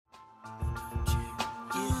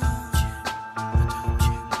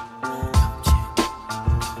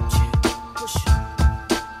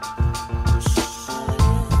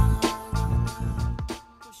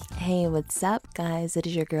Hey, what's up, guys? It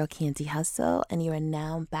is your girl, Candy Hustle, and you are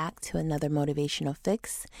now back to another motivational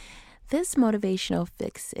fix. This motivational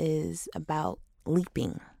fix is about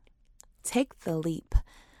leaping. Take the leap.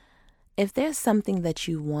 If there's something that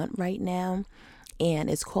you want right now and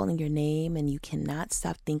it's calling your name and you cannot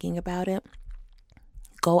stop thinking about it,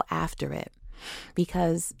 go after it.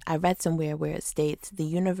 Because I read somewhere where it states the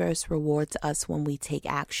universe rewards us when we take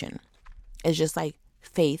action. It's just like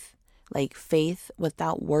faith. Like faith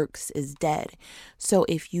without works is dead. So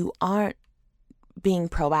if you aren't being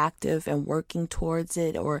proactive and working towards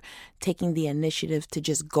it or taking the initiative to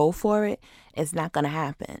just go for it, it's not going to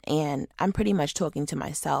happen. And I'm pretty much talking to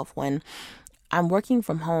myself. When I'm working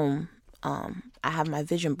from home, I have my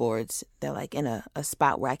vision boards. They're like in a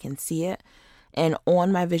spot where I can see it. And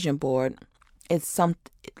on my vision board, it's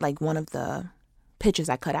like one of the pictures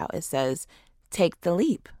I cut out. It says, take the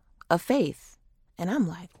leap of faith. And I'm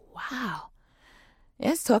like, wow,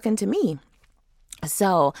 it's talking to me.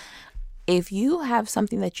 So if you have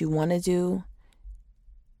something that you want to do,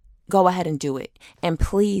 go ahead and do it. And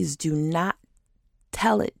please do not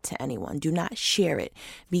tell it to anyone. Do not share it,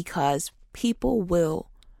 because people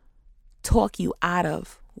will talk you out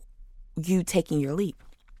of you taking your leap.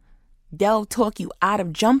 They'll talk you out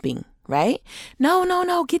of jumping, right?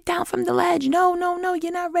 No, get down from the ledge. No,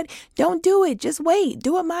 you're not ready. Don't do it. Just wait.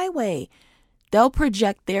 Do it my way. They'll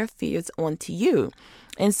project their fears onto you.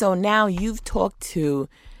 And so now you've talked to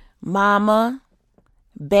mama,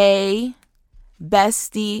 bae,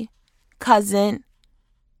 bestie, cousin,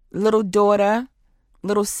 little daughter,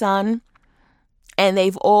 little son, and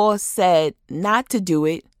they've all said not to do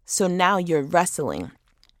it. So now you're wrestling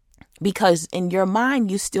because in your mind,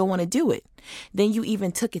 you still want to do it. Then you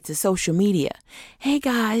even took it to social media. Hey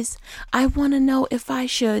guys, I want to know if I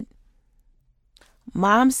should.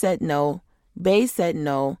 Mom said no. Bae said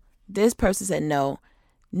no. This person said no.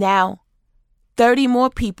 Now, 30 more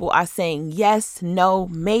people are saying yes, no,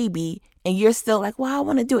 maybe. And you're still like, well, I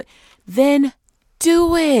want to do it. Then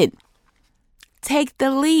do it. Take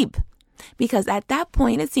the leap. Because at that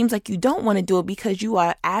point, it seems like you don't want to do it because you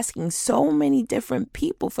are asking so many different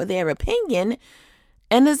people for their opinion.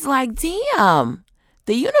 And it's like, damn,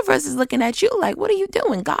 the universe is looking at you like, what are you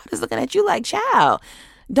doing? God is looking at you like, child.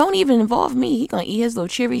 Don't even involve me. He gonna eat his little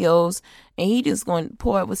Cheerios and he just gonna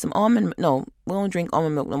pour it with some almond. No, we don't drink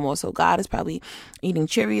almond milk no more. So God is probably eating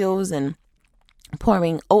Cheerios and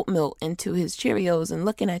pouring oat milk into his Cheerios and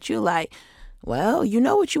looking at you like, well, you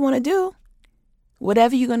know what you want to do.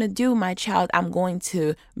 Whatever you're gonna do, my child, I'm going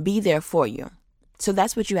to be there for you. So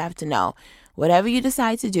that's what you have to know. Whatever you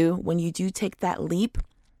decide to do, when you do take that leap,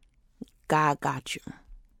 God got you.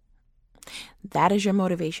 That is your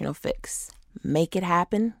motivational fix. Make it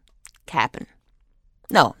happen. Capping.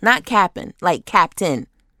 No, not capping. Like captain.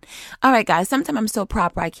 All right, guys. Sometimes I'm so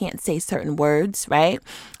proper I can't say certain words, right?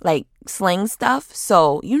 Like slang stuff.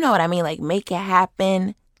 So you know what I mean? Like make it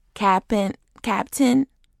happen. Captain.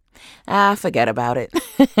 Forget about it.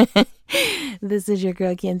 This is your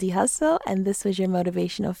girl, Candy Hustle, and this was your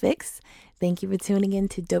motivational fix. Thank you for tuning in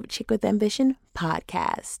to Dope Chick with Ambition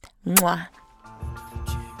podcast. Mwah.